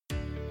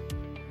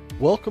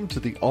Welcome to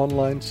the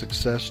Online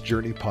Success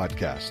Journey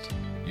podcast,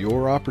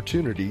 your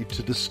opportunity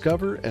to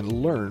discover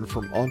and learn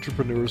from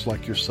entrepreneurs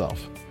like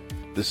yourself.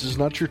 This is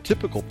not your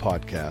typical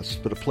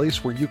podcast, but a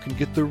place where you can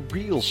get the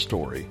real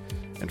story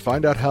and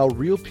find out how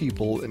real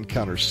people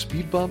encounter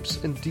speed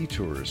bumps and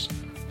detours,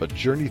 but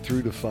journey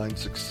through to find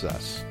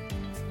success.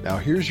 Now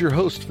here's your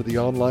host for the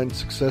Online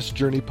Success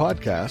Journey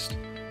podcast,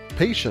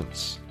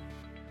 Patience.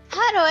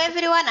 Hello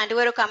everyone and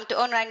welcome to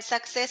Online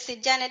Success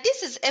Journey.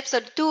 This is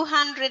episode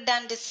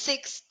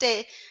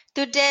 260.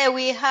 Today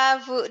we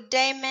have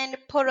Damian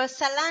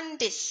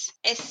Prosalendis,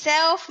 a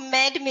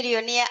self-made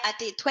millionaire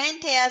at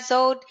 20 years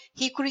old.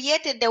 He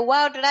created the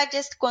world's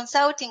largest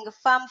consulting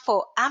firm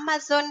for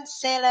Amazon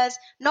sellers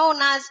known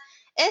as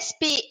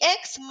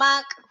SPX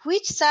Mark,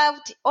 which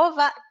served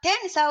over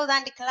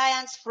 10,000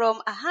 clients from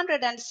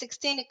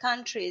 116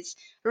 countries,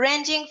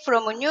 ranging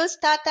from new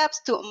startups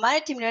to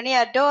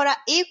multi-millionaire dollar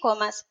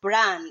e-commerce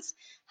brands.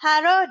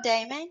 Hello,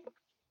 Damian.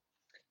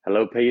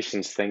 Hello,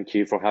 Patience. Thank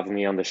you for having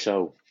me on the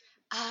show.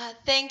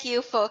 Thank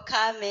you for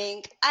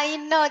coming. I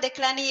know the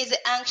client is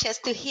anxious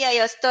to hear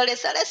your story,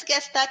 so let's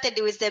get started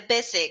with the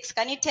basics.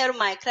 Can you tell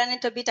my client a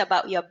little bit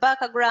about your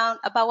background,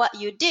 about what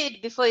you did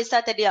before you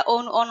started your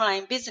own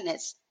online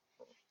business?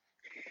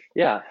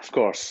 Yeah, of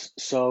course.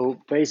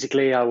 So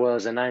basically, I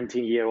was a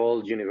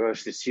 19-year-old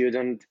university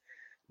student.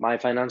 My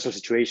financial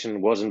situation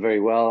wasn't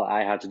very well.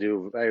 I had to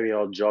do very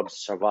odd jobs to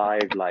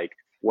survive, like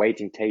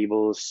waiting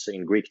tables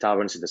in Greek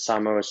taverns in the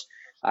summers.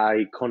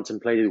 I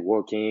contemplated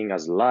working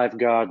as a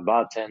lifeguard,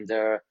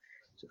 bartender,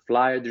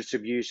 flyer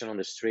distribution on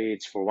the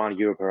streets for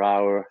 €1 per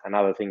hour, and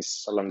other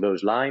things along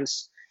those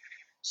lines.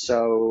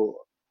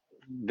 So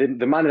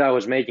the money that I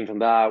was making from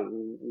that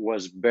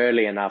was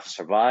barely enough to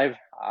survive.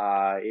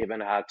 I even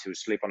had to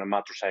sleep on a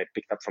mattress I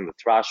picked up from the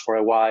trash for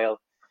a while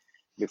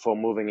before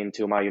moving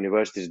into my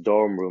university's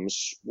dorm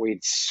rooms,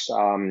 which,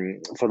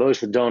 for those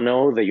who don't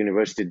know, the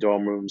university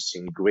dorm rooms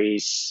in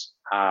Greece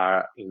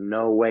are in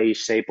no way,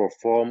 shape, or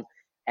form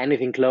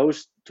anything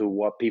close to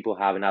what people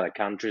have in other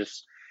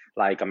countries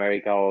like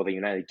America or the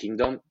United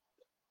Kingdom.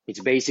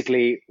 It's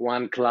basically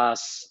one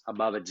class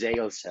above a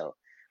jail cell,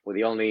 with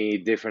the only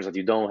difference that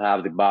you don't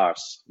have the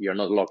bars. You're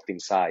not locked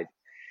inside.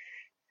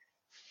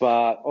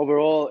 But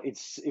overall, it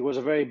was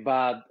a very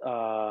bad,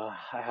 I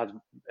had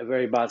a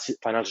very bad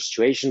financial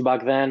situation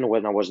back then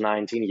when I was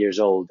 19 years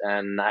old,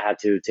 and I had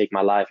to take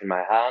my life in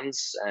my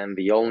hands. And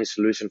the only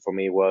solution for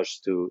me was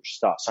to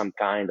start some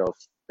kind of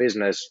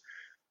business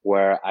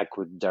where I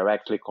could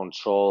directly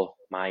control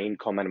my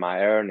income and my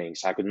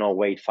earnings. I could not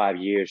wait 5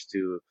 years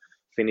to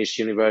finish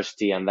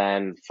university and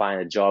then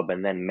find a job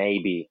and then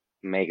maybe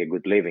make a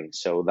good living.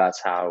 So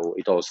that's how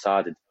it all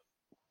started.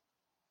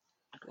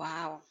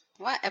 Wow,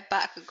 what a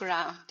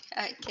background.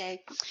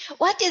 Okay.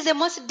 What is the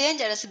most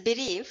dangerous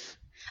belief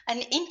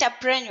an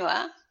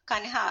entrepreneur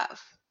can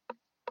have?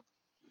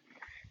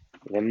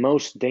 The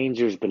most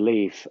dangerous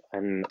belief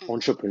an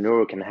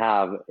entrepreneur can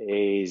have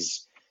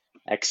is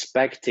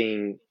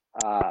expecting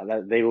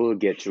that they will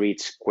get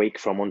rich quick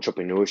from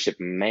entrepreneurship.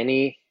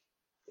 Many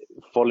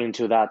fall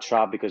into that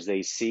trap because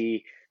they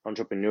see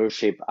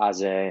entrepreneurship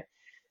as a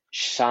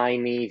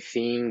shiny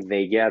thing.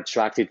 They get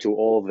attracted to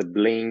all the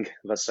bling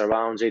that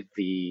surrounds it,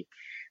 the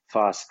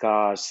fast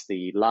cars,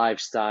 the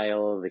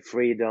lifestyle, the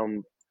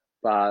freedom,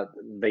 but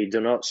they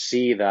do not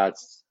see that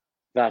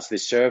that's the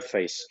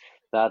surface.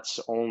 That's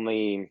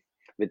only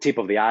the tip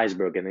of the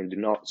iceberg, and they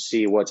do not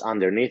see what's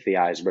underneath the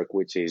iceberg,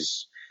 which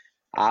is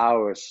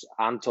hours,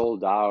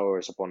 untold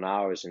hours upon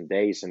hours and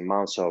days and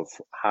months of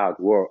hard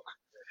work.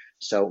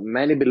 So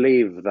many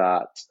believe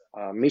that,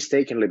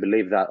 mistakenly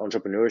believe that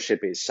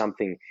entrepreneurship is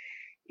something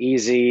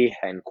easy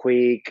and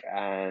quick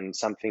and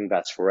something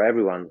that's for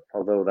everyone,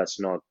 although that's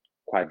not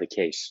quite the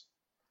case.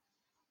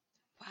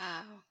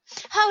 Wow.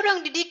 How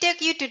long did it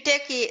take you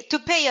to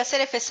pay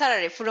yourself a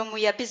salary from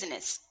your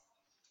business?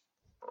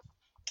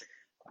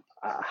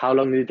 How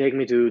long did it take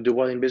me to do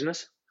what in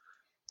business?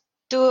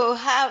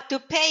 To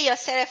pay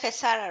yourself a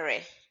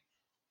salary.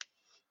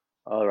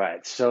 All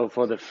right. So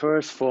for the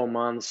first 4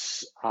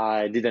 months,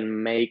 I didn't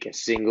make a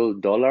single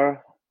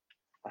dollar,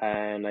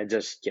 and I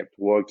just kept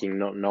working,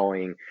 not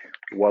knowing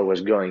what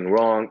was going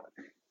wrong.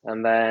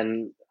 And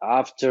then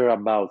after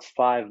about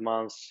 5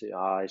 months,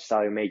 I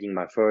started making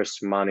my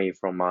first money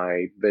from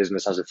my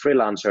business as a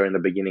freelancer. In the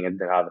beginning, I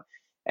didn't have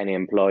any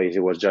employees.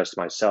 It was just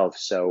myself.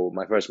 So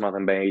my first month I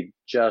made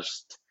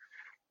just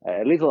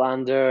a little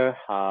under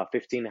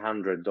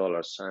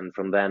 $1,500. And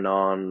from then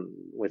on,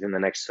 within the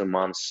next 2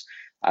 months,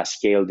 I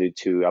scaled it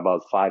to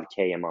about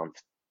 $5,000 a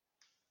month.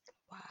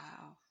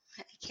 Wow.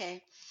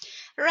 Okay.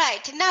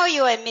 Right. Now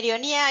you are a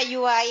millionaire,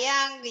 you are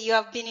young, you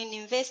have been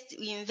investing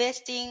in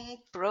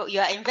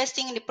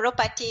the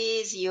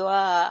properties, you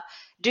are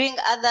doing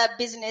other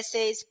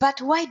businesses,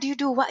 but why do you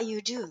do what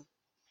you do?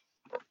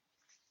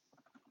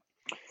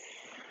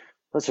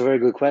 That's a very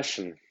good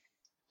question.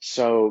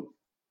 So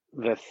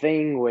the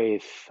thing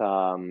with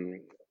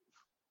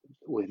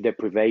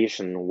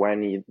deprivation,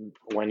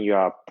 when you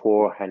are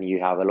poor and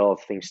you have a lot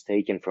of things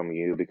taken from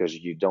you because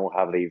you don't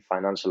have the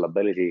financial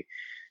ability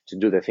to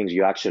do the things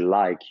you actually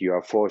like. You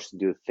are forced to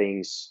do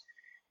things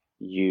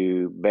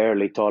you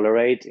barely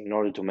tolerate in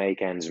order to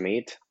make ends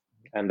meet.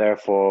 And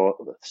therefore,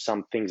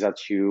 some things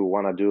that you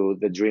want to do,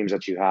 the dreams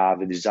that you have,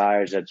 the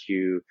desires that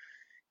you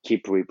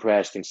keep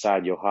repressed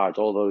inside your heart,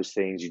 all those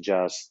things, you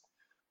just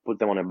put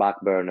them on a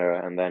back burner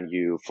and then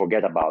you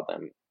forget about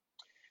them.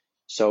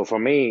 So for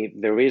me,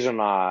 the reason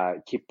I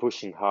keep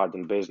pushing hard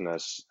in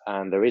business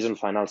and the reason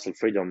financial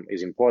freedom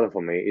is important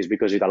for me is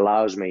because it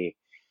allows me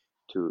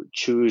to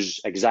choose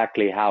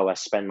exactly how I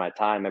spend my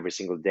time every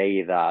single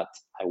day that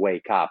I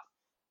wake up.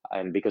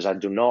 And because I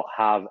do not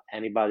have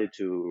anybody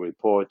to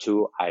report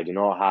to, I do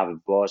not have a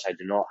boss, I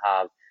do not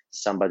have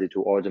somebody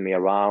to order me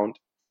around.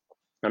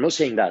 I'm not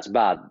saying that's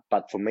bad,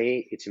 but for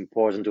me, it's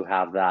important to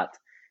have that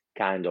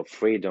kind of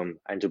freedom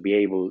and to be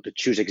able to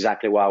choose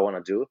exactly what I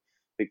want to do.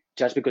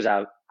 Just because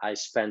I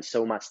spent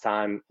so much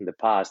time in the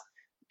past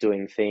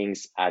doing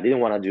things I didn't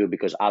want to do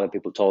because other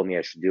people told me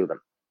I should do them.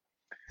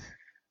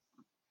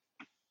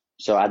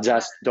 So I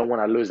just don't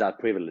want to lose that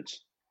privilege.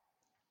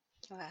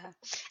 Wow.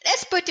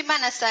 Let's put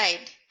man aside.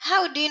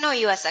 How do you know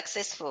you are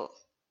successful?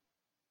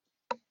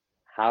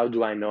 How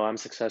do I know I'm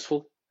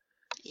successful?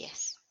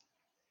 Yes.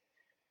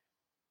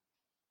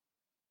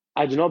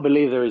 I do not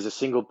believe there is a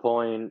single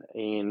point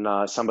in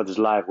somebody's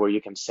life where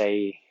you can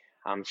say,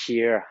 I'm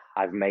here,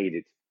 I've made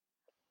it.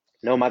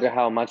 No matter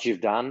how much you've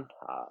done,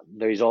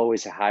 there is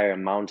always a higher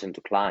mountain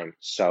to climb.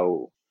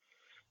 So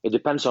it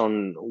depends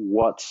on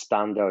what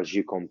standards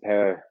you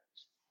compare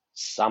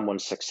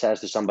someone's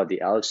success to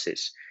somebody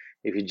else's.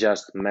 If you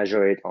just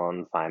measure it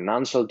on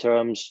financial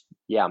terms,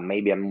 yeah,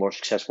 maybe I'm more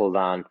successful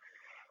than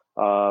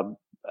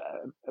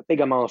a big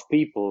amount of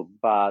people,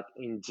 but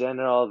in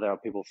general, there are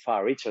people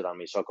far richer than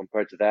me. So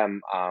compared to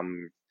them,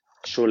 I'm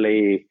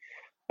surely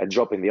a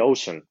drop in the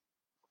ocean.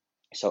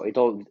 So it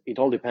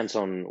all depends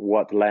on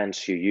what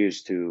lens you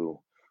use to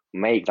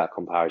make that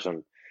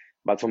comparison.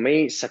 But for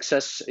me,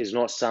 success is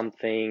not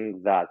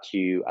something that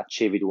you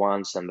achieve it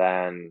once and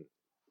then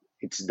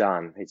it's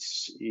done.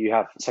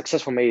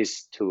 Success for me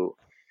is to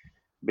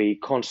be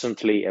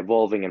constantly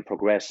evolving and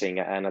progressing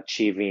and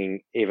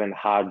achieving even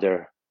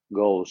harder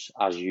goals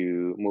as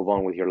you move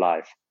on with your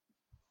life.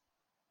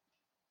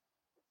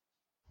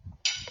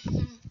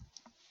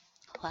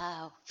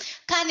 Wow.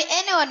 Can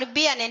anyone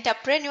be an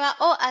entrepreneur,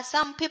 or are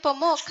some people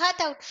more cut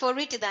out for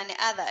it than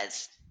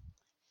others?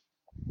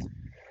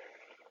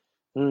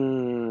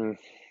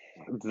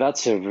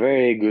 That's a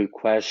very good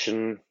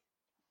question.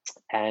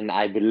 And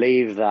I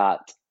believe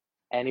that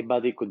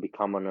anybody could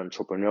become an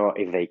entrepreneur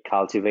if they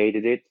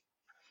cultivated it,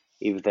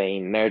 if they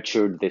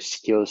nurtured the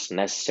skills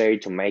necessary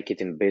to make it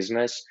in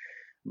business.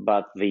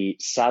 But the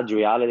sad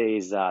reality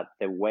is that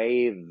the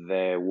way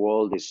the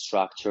world is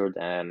structured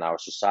and our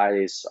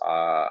societies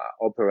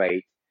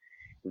operate,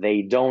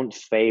 they don't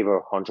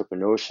favor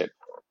entrepreneurship.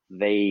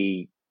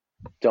 They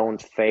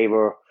don't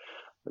favor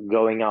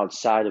breaking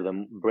outside of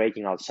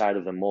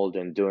the mold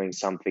and doing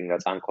something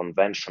that's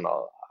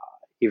unconventional.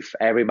 If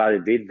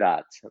everybody did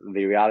that,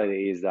 the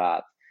reality is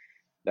that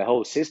the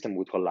whole system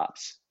would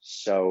collapse.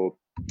 So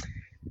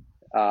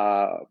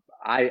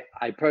I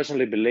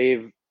personally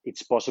believe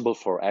it's possible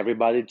for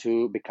everybody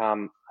to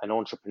become an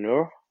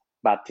entrepreneur,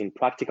 but in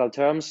practical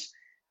terms,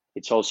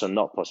 it's also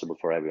not possible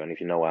for everyone,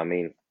 if you know what I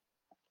mean.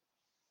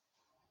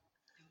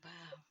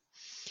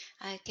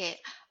 Wow. Okay.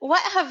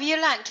 What have you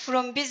learned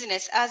from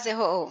business as a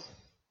whole?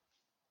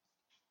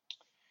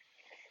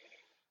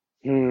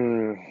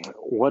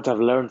 What I've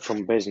learned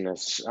from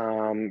business.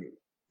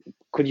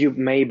 Could you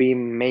maybe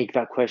make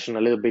that question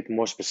a little bit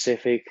more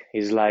specific?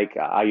 Is like,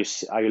 are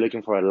you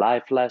looking for a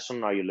life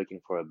lesson? Are you looking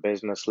for a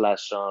business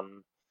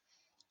lesson?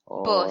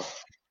 Or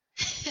Both.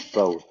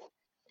 both?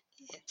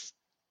 Yes.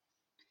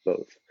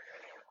 Both.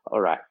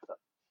 All right.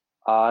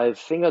 I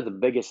think that the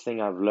biggest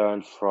thing I've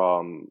learned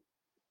from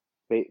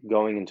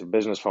going into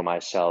business for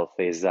myself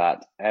is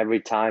that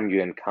every time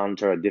you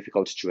encounter a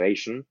difficult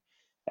situation,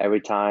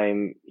 every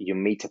time you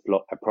meet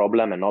a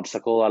problem, an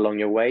obstacle along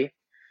your way,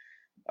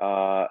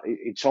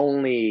 it's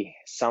only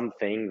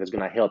something that's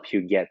going to help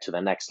you get to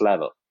the next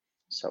level.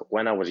 So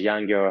when I was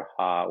younger,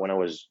 when I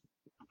was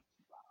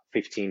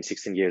 15,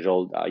 16 years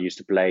old, I used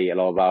to play a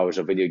lot of hours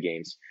of video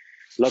games,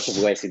 lots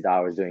of wasted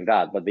hours doing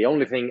that. But the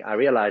only thing I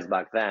realized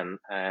back then,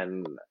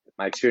 and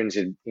my experience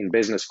in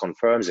business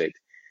confirms it,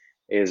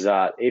 is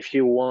that if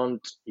you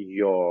want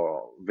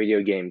your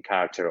video game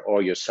character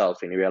or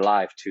yourself in real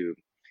life to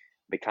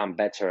become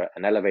better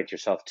and elevate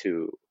yourself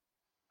to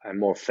a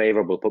more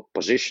favorable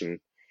position,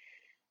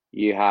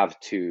 you have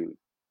to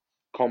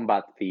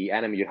combat the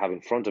enemy you have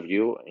in front of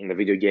you. In the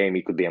video game,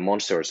 it could be a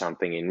monster or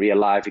something. In real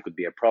life, it could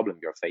be a problem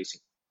you're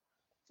facing.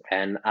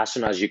 And as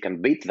soon as you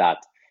can beat that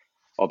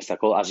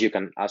obstacle, as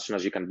soon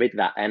as you can beat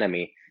that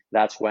enemy,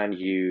 that's when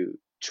you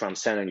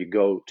transcend and you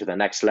go to the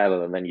next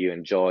level, and then you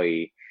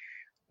enjoy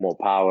more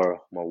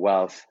power, more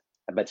wealth,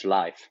 a better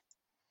life.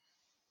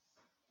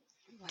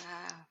 Wow.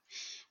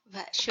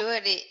 But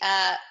surely,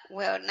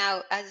 well,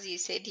 now, as you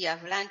said, you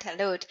have learned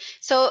a lot.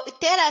 So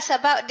tell us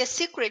about the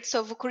secrets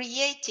of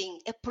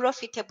creating a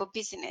profitable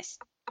business.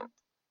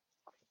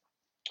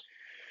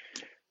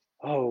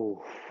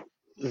 Oh,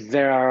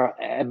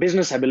 a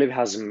business, I believe,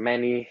 has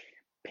many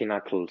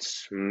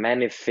pinnacles,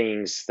 many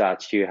things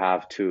that you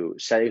have to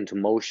set into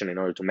motion in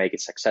order to make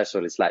it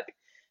successful. It's like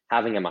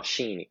having a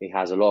machine, it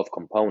has a lot of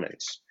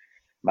components.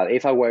 But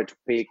if I were to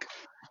pick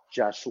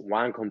just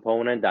one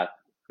component that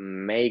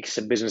makes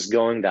a business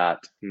going, that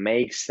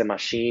makes the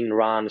machine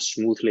run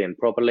smoothly and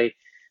properly,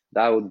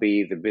 that would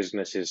be the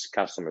business's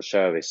customer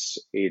service.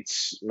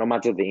 It's no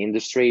matter the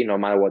industry, no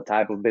matter what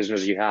type of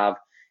business you have,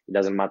 it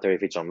doesn't matter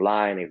if it's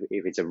online,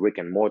 if it's a brick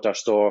and mortar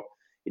store,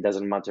 it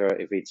doesn't matter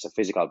if it's a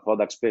physical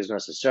products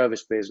business, a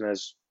service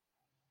business,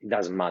 it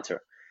doesn't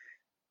matter.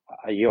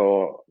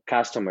 Your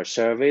customer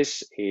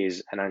service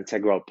is an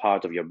integral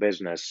part of your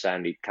business,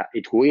 and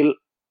it will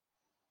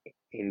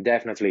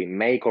indefinitely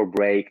make or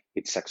break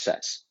its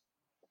success.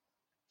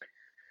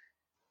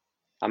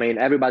 I mean,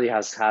 everybody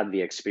has had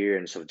the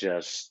experience of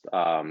just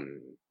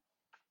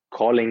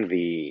calling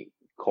the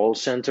call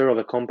center of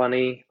a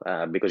company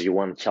because you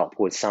want help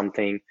with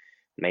something,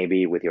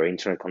 maybe with your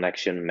internet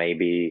connection,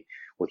 maybe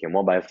with your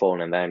mobile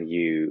phone, and then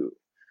you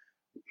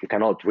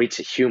cannot reach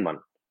a human.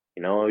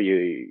 You know,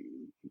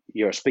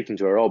 you're speaking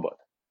to a robot,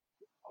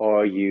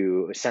 or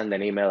you send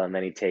an email and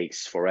then it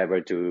takes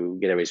forever to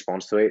get a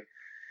response to it,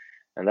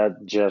 and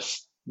that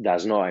just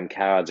does not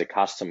encourage a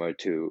customer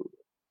to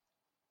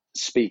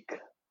speak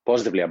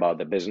positively about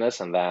the business,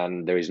 and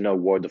then there is no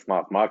word of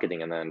mouth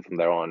marketing, and then from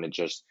there on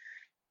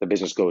the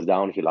business goes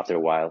downhill after a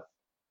while.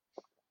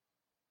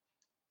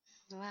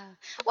 Wow.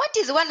 What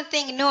is one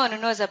thing no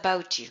one knows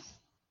about you?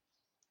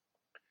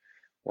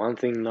 One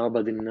thing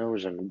nobody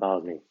knows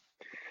about me.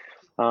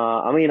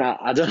 I mean,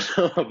 I don't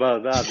know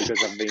about that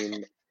because I've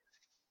been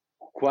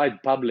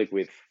quite public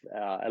with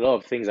a lot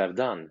of things I've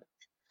done.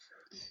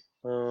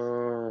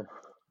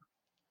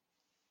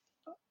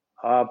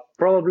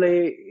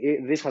 Probably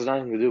this has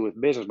nothing to do with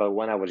business, but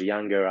when I was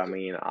younger, I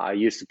mean, I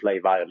used to play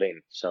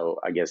violin, so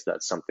I guess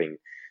that's something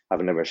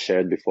I've never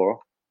shared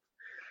before.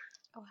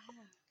 Wow.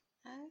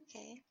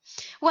 Okay.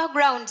 What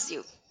grounds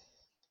you?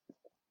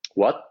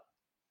 What?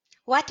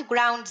 What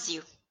grounds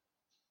you?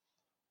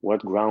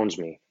 What grounds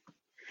me?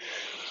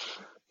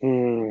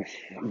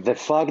 The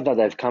fact that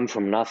I've come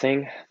from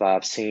nothing, that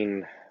I've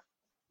seen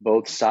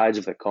both sides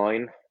of the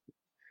coin,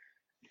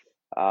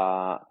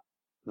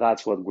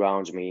 that's what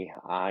grounds me.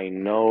 I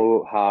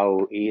know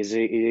how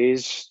easy it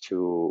is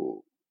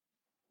to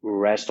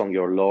rest on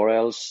your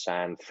laurels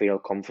and feel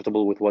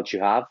comfortable with what you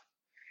have.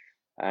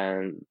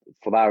 And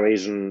for that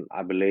reason,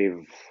 I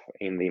believe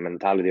in the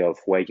mentality of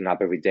waking up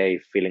every day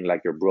feeling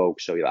like you're broke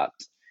so that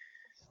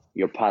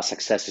your past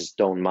successes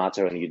don't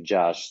matter and you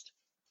just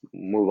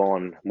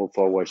move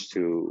forwards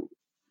to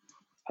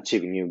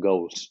achieving new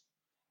goals.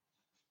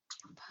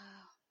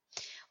 Wow.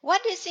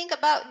 What do you think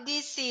about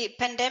this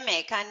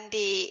pandemic and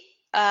the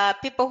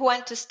people who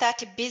want to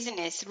start a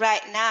business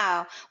right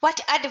now? What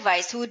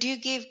advice would you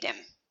give them?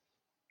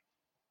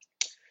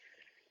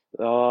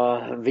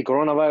 The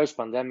coronavirus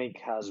pandemic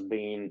has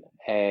been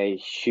a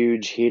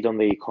huge hit on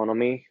the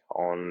economy,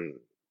 on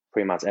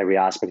pretty much every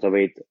aspect of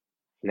it,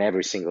 in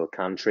every single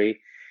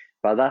country.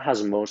 But that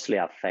has mostly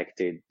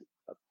affected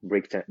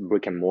brick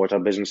and mortar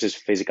businesses,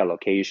 physical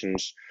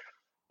locations,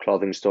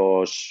 clothing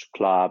stores,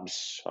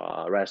 clubs,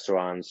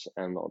 restaurants,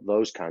 and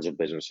those kinds of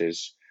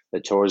businesses,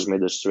 the tourism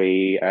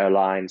industry,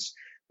 airlines.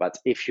 But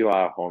if you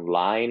are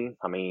online,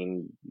 I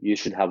mean, you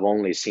should have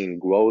only seen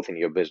growth in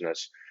your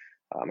business.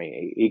 I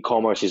mean,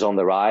 e-commerce is on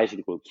the rise;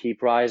 it will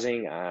keep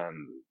rising.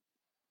 And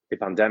the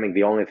pandemic,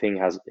 the only thing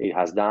it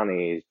has done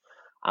is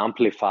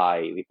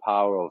amplify the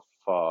power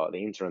of the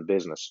internet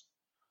business.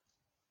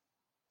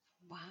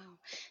 Wow.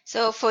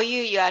 So for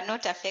you, you are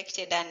not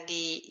affected and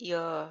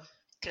your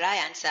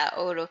clients are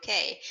all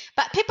okay.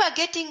 But people are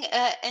getting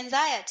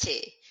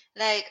anxiety.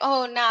 Like,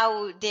 oh,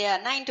 now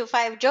their 9 to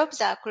 5 jobs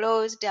are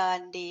closed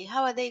and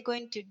how are they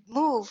going to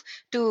move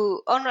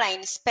to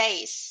online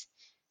space?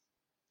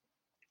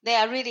 They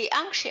are really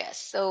anxious.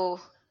 So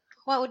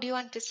what would you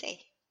want to say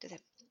to them?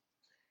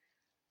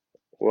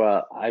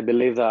 Well, I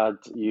believe that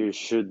you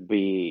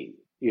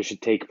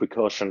should take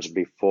precautions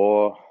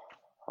before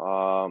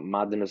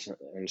madness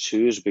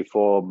ensues,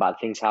 before bad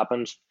things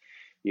happen.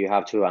 You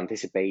have to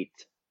anticipate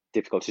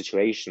difficult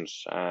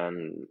situations,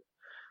 and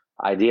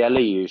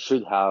ideally, you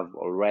should have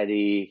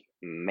already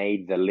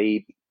made the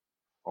leap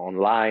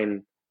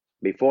online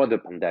before the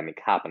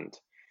pandemic happened.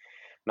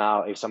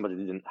 Now, if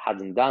somebody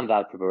hadn't done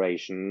that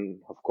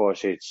preparation, of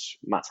course, it's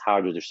much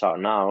harder to start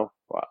now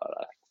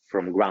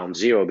from ground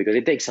zero because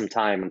it takes some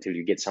time until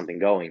you get something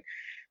going.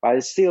 But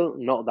it's still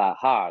not that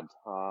hard.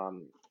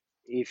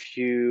 If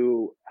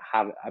you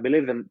have, I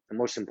believe the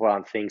most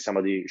important thing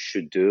somebody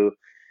should do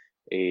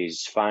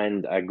is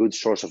find a good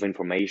source of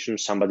information,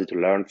 somebody to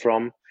learn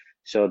from,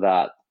 so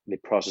that the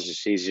process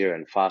is easier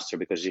and faster.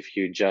 Because if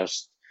you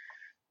just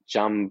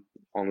jump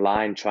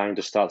online trying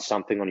to start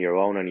something on your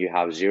own and you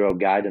have zero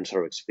guidance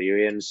or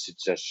experience,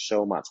 it's just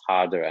so much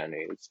harder and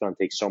it's going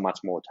to take so much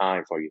more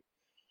time for you.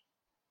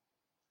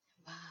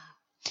 Wow.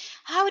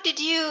 How did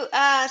you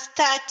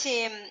start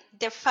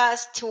the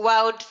first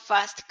world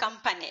first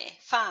company,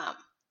 farm?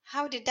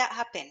 How did that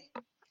happen?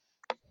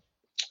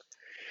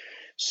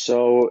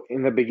 So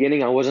in the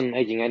beginning, I wasn't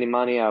making any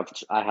money.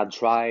 I had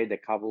tried a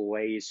couple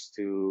ways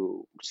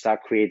to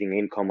start creating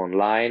income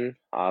online.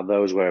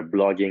 Those were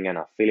blogging and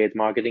affiliate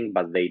marketing,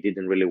 but they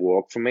didn't really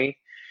work for me.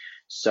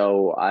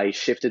 So I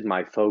shifted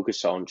my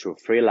focus onto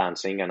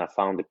freelancing, and I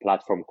found a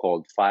platform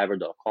called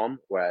Fiverr.com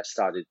where I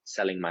started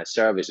selling my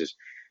services.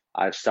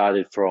 I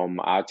started from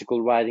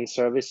article writing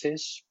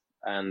services,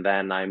 and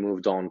then I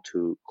moved on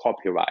to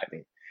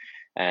copywriting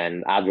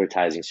and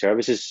advertising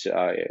services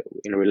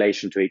in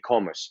relation to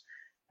e-commerce.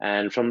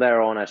 And from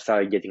there on, I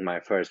started getting my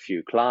first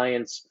few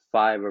clients.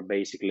 Fiverr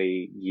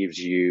basically gives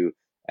you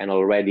an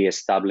already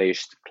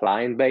established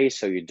client base,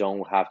 so you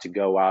don't have to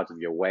go out of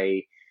your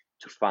way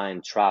to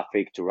find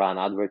traffic, to run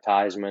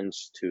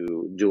advertisements,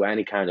 to do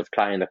any kind of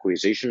client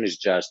acquisition. It's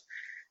just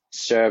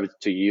served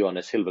to you on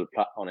a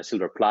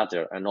silver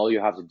platter, and all you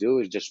have to do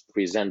is just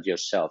present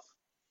yourself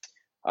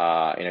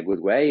in a good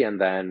way, and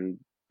then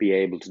be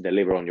able to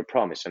deliver on your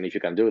promise. And if you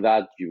can do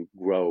that, you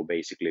grow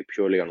basically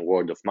purely on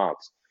word of mouth.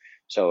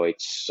 So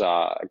it's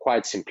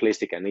quite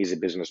simplistic and easy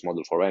business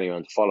model for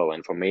anyone to follow.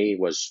 And for me, it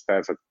was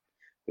perfect.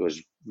 It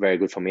was very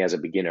good for me as a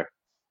beginner.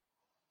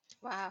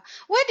 Wow.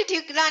 Where did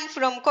you learn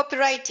from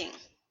copywriting?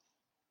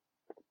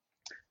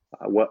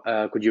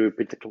 Could you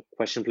repeat the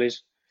question,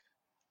 please?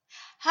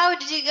 How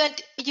did you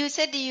get, you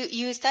said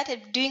you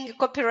started doing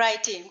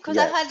copywriting? Because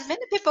I Yes, heard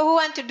many people who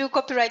want to do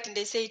copywriting,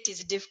 they say it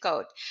is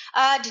difficult.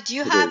 Did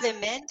you it have is. a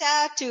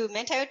mentor to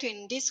mentor you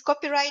in this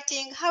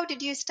copywriting? How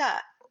did you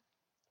start?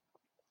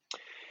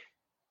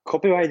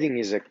 Copywriting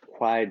is a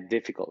quite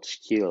difficult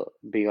skill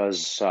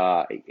because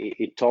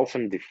it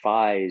often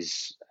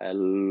defies a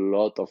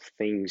lot of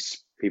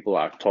things people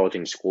are taught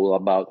in school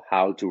about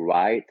how to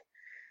write.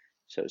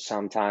 So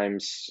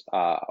sometimes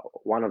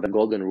one of the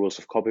golden rules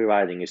of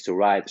copywriting is to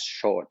write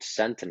short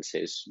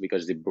sentences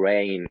because the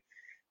brain,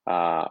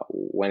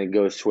 when it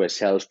goes through a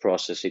sales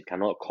process, it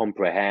cannot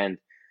comprehend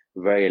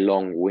very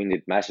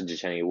long-winded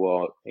messages, and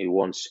it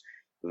wants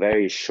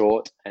very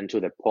short and to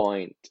the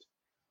point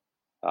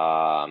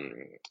um,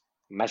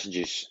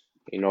 messages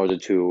in order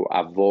to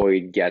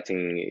avoid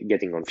getting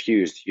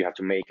confused. You have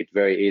to make it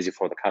very easy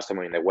for the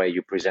customer in the way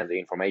you present the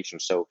information.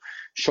 So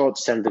short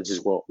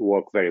sentences will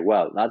work very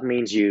well. That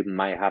means you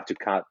might have to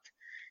cut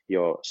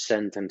your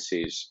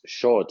sentences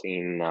short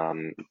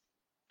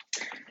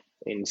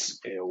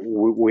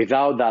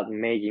without that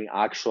making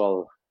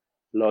actual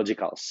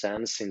logical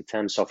sense in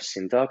terms of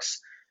syntax.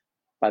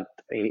 But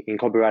in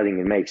copywriting,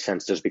 it makes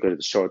sense just because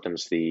it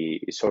shortens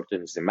the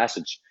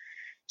message.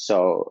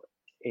 So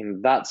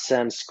in that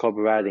sense,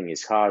 copywriting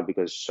is hard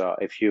because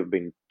if you've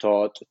been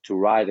taught to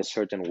write a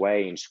certain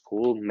way in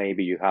school,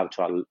 maybe you have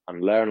to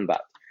unlearn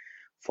that.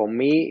 For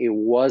me, it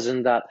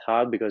wasn't that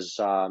hard because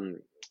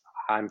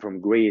I'm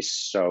from Greece,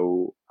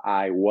 so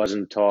I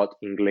wasn't taught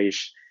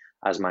English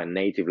as my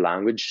native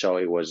language, so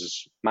it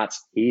was much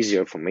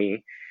easier for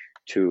me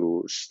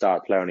to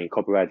start learning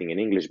copywriting in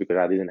English because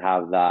I didn't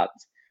have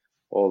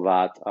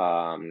all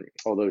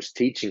those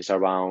teachings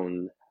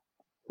around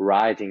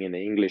writing in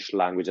the English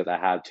language that I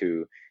had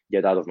to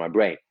get out of my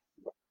brain.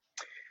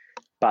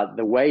 But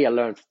the way I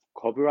learned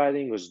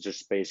copywriting was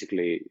just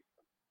basically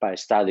by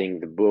studying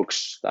the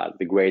books that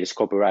the greatest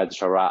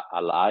copywriters are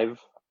alive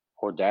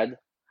or dead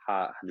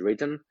had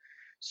written.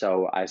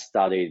 So I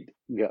studied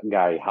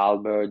Gary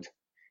Halberd,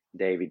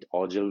 David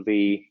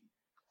Ogilvy,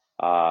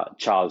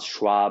 Charles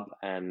Schwab,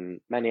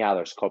 and many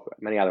other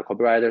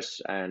copywriters,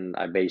 and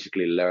I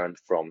basically learned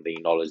from the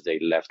knowledge they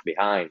left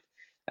behind.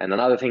 And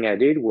another thing I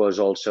did was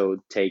also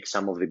take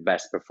some of the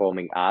best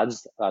performing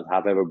ads that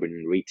have ever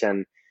been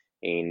written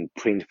in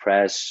print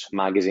press,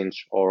 magazines,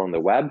 or on the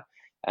web,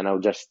 and I'll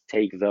just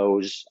take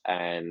those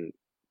and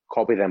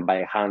copy them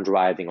by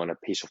handwriting on a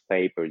piece of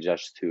paper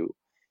just to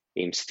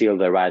instill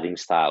the writing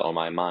style on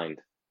my mind.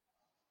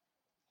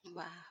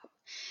 Wow.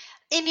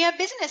 In your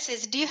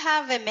businesses, do you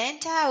have a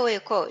mentor or a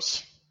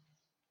coach?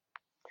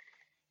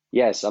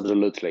 Yes,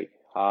 absolutely.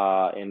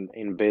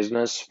 In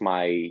business,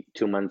 my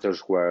two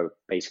mentors were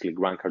basically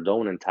Grant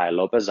Cardone and Ty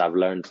Lopez. I've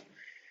learned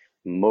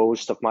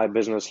most of my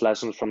business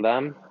lessons from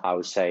them. I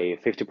would say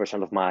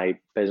 50% of my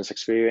business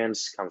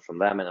experience comes from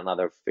them, and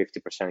another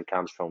 50%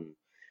 comes from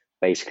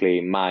basically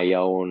my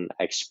own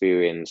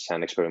experience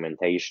and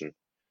experimentation.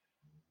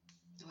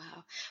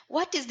 Wow.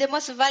 What is the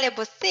most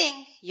valuable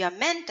thing your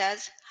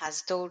mentors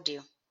has told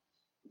you?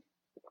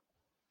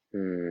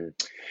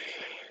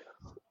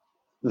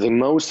 The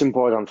most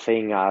important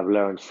thing I've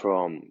learned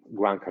from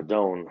Grant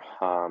Cardone,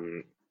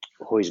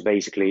 who is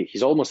basically,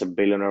 he's almost a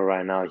billionaire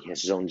right now. He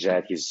has his own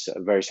jet. He's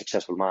a very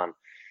successful man.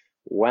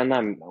 When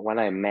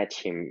I met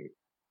him,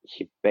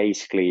 he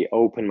basically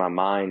opened my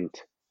mind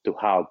to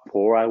how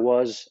poor I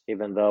was,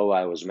 even though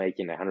I was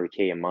making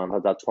 100K a month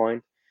at that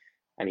point.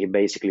 And he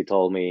basically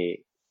told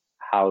me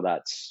how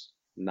that's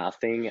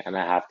nothing, and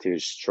I have to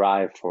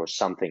strive for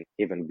something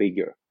even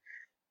bigger.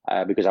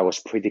 Because I was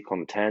pretty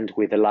content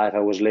with the life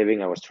I was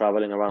living. I was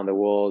traveling around the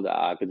world.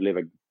 I could live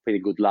a pretty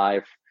good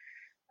life,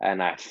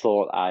 and I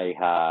thought I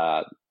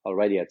had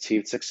already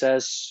achieved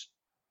success.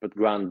 But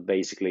Grant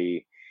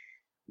basically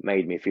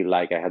made me feel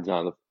like I had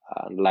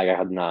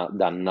not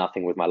done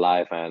nothing with my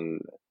life,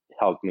 and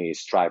helped me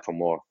strive for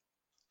more.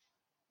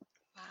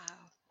 Wow.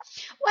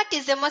 What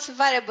is the most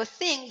valuable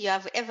thing you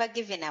have ever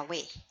given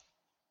away?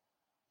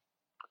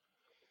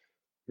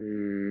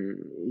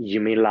 You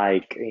mean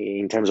like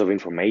in terms of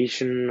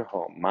information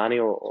or money,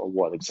 or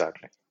what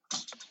exactly?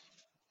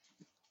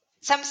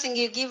 Something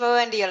you give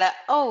away and you're like,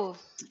 oh,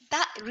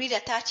 that really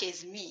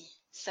touches me.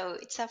 So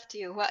it's up to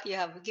you what you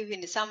have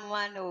given to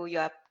someone, or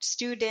your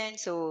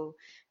students, or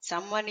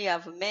someone you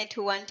have met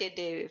who wanted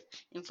the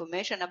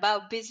information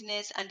about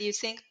business, and you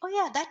think, oh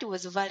yeah, that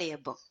was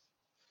valuable.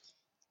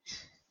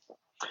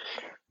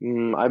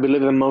 I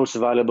believe the most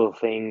valuable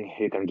thing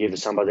you can give to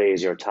somebody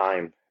is your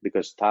time,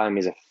 because time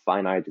is a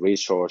finite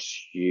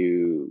resource.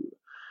 You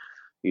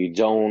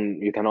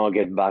cannot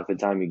get back the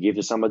time you give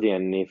to somebody,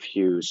 and if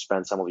you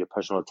spend some of your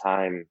personal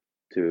time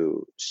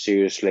to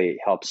seriously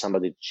help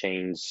somebody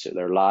change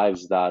their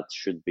lives, that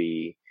should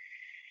be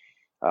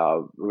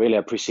really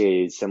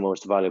appreciated. It's the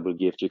most valuable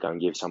gift you can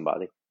give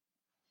somebody.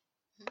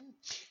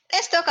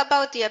 Let's talk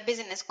about your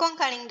business,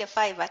 Conquering the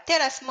Fiverr.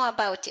 Tell us more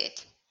about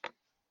it.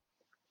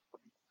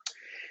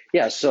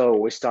 Yeah, so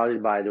we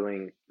started by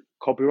doing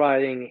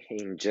copywriting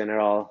in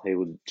general. We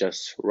would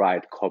just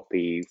write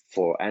copy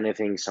for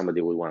anything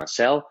somebody would want to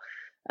sell.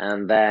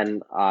 And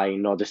then I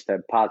noticed a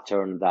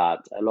pattern that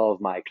a lot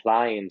of my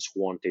clients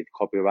wanted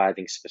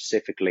copywriting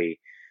specifically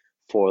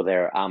for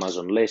their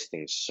Amazon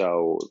listings.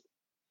 So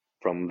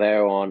from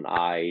there on,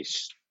 I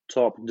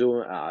stopped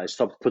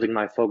putting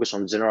my focus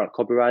on general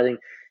copywriting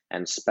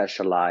and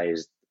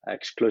specialized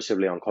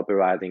exclusively on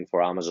copywriting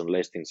for Amazon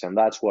listings. And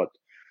that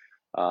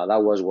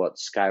was what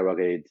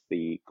skyrocketed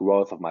the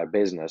growth of my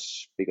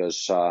business,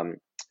 because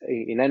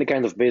in any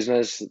kind of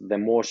business, the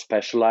more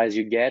specialized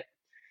you get,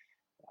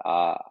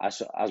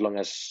 as long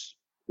as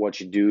what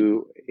you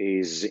do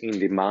is in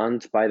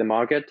demand by the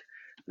market,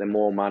 the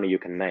more money you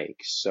can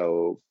make.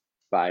 So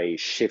by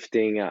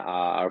shifting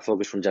our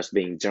focus from just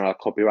being general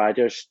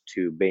copywriters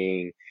to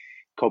being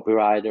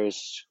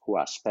copywriters who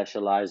are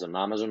specialized on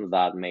Amazon,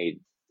 that made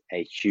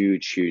a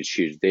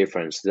huge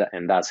difference.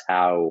 And that's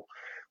how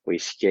we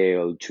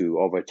scaled to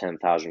over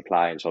 10,000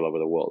 clients all over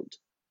the world.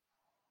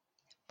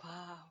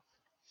 Wow.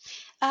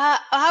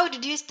 How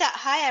did you start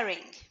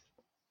hiring?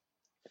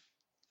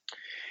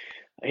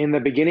 In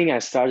the beginning, I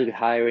started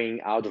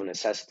hiring out of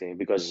necessity,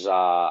 because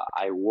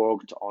I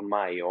worked on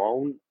my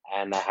own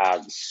and I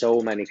had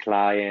so many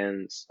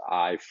clients.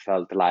 I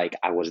felt like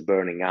I was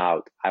burning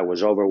out. I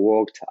was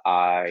overworked.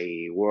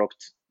 I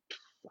worked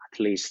at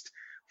least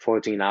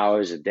 14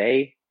 hours a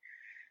day,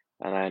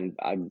 and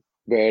I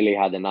barely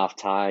had enough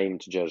time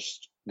to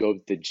just go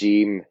to the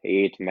gym,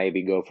 eat,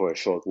 maybe go for a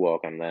short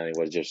walk, and then it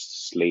was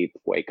just sleep,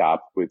 wake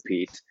up,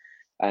 repeat.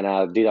 And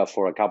I did that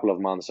for a couple of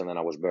months, and then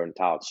I was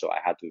burnt out. So I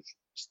had to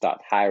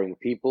start hiring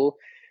people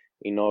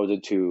in order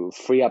to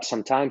free up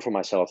some time for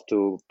myself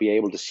to be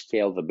able to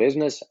scale the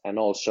business, and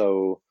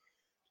also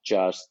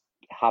just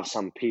have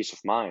some peace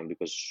of mind,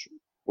 because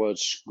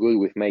what's good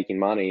with making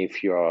money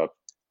if you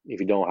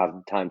don't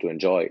have time to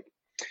enjoy it?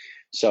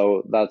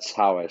 So that's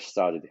how I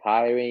started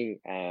hiring,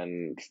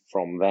 and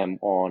from then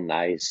on,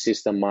 I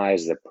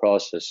systemized the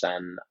process,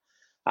 and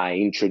I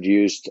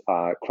introduced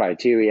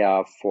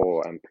criteria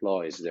for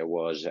employees. There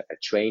was a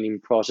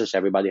training process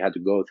everybody had to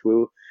go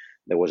through.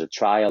 There was a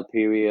trial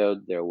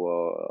period. There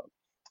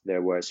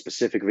were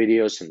specific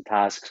videos and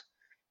tasks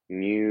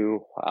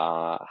new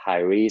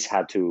hirees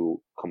had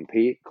to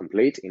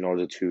complete in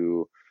order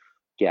to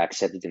get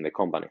accepted in the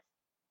company.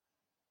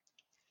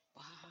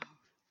 Wow.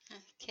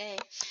 Okay.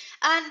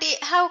 And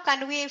how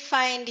can we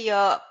find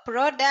your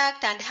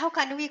product, and how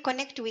can we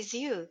connect with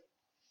you?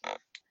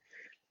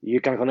 You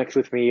can connect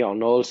with me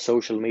on all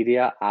social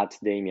media at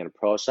Damian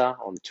Prosa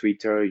on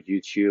Twitter,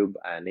 YouTube,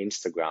 and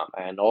Instagram.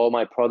 And all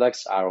my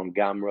products are on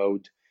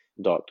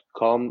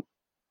gumroad.com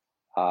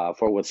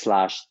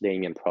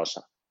 /Damian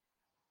Prosa.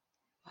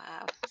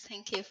 Wow,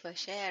 thank you for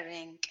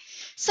sharing.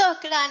 So,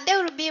 clan,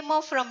 there will be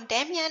more from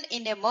Damian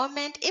in a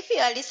moment. If you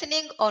are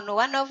listening on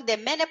one of the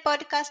many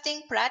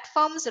podcasting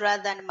platforms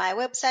rather than my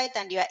website,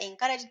 and you are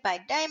encouraged by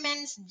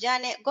Damian's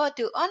journey, go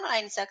to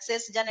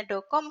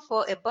onlinesuccessjourney.com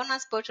for a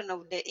bonus portion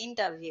of the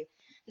interview.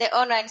 The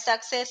Online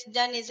Success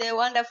Journey is a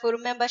wonderful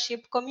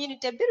membership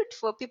community built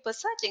for people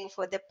searching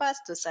for the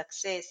path to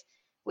success.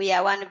 We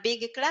are one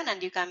big clan,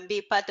 and you can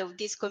be part of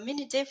this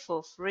community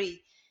for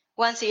free.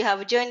 Once you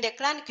have joined the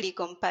clan, click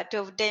on part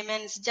of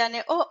Damian's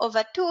journey or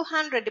over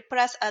 200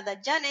 plus other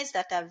journeys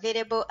that are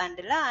available, and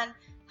learn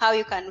how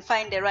you can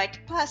find the right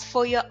path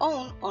for your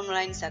own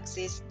online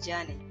success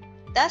journey.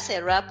 That's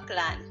a wrap,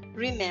 clan.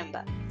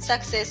 Remember,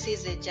 success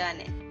is a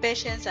journey.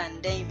 Patience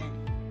and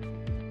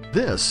Damian.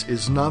 This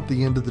is not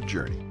the end of the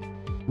journey.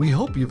 We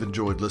hope you've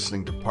enjoyed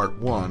listening to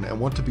part 1 and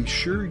want to be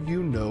sure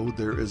you know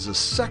there is a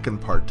second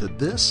part to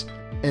this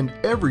and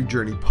every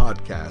journey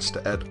podcast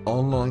at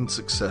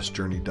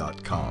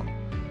onlinesuccessjourney.com,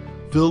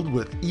 filled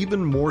with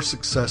even more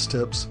success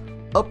tips,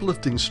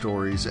 uplifting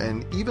stories,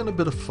 and even a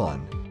bit of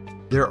fun.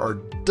 There are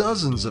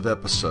dozens of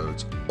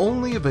episodes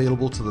only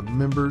available to the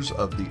members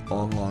of the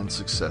Online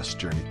Success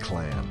Journey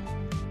clan.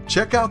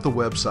 Check out the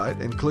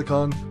website and click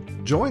on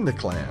Join the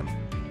Clan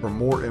for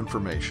more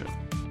information.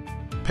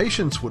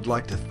 Patience would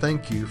like to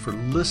thank you for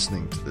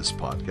listening to this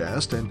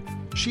podcast, and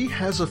she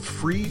has a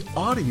free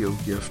audio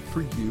gift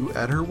for you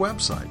at her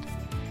website.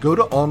 Go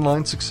to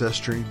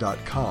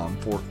onlinesuccessjourney.com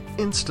for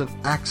instant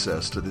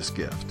access to this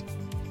gift.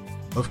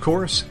 Of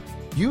course,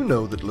 you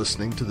know that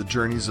listening to the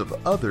journeys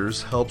of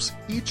others helps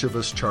each of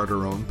us chart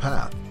our own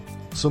path.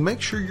 So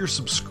make sure you're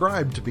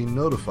subscribed to be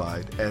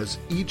notified as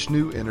each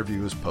new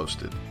interview is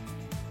posted.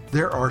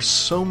 There are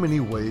so many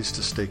ways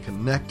to stay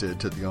connected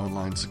to the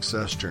Online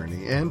Success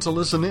Journey and to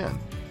listen in.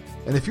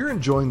 And if you're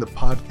enjoying the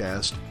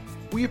podcast,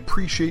 we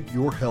appreciate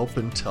your help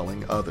in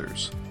telling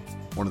others.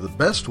 One of the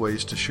best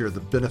ways to share the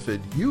benefit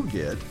you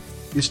get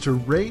is to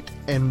rate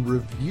and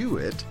review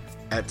it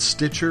at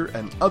Stitcher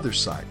and other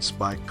sites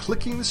by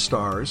clicking the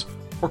stars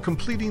or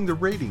completing the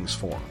ratings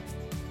form,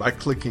 by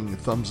clicking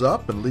thumbs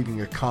up and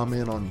leaving a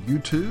comment on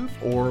YouTube,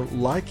 or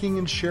liking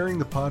and sharing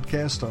the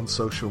podcast on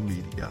social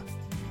media.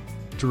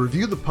 To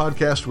review the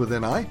podcast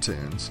within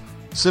iTunes,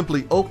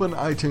 simply open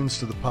iTunes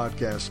to the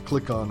podcast,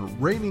 click on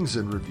Ratings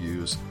and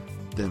Reviews,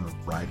 then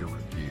write a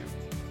review.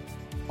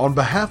 On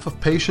behalf of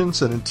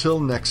Patience, and until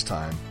next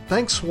time,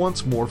 thanks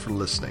once more for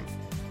listening.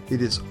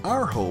 It is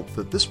our hope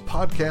that this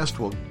podcast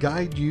will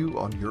guide you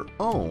on your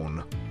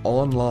own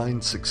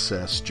online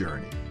success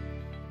journey.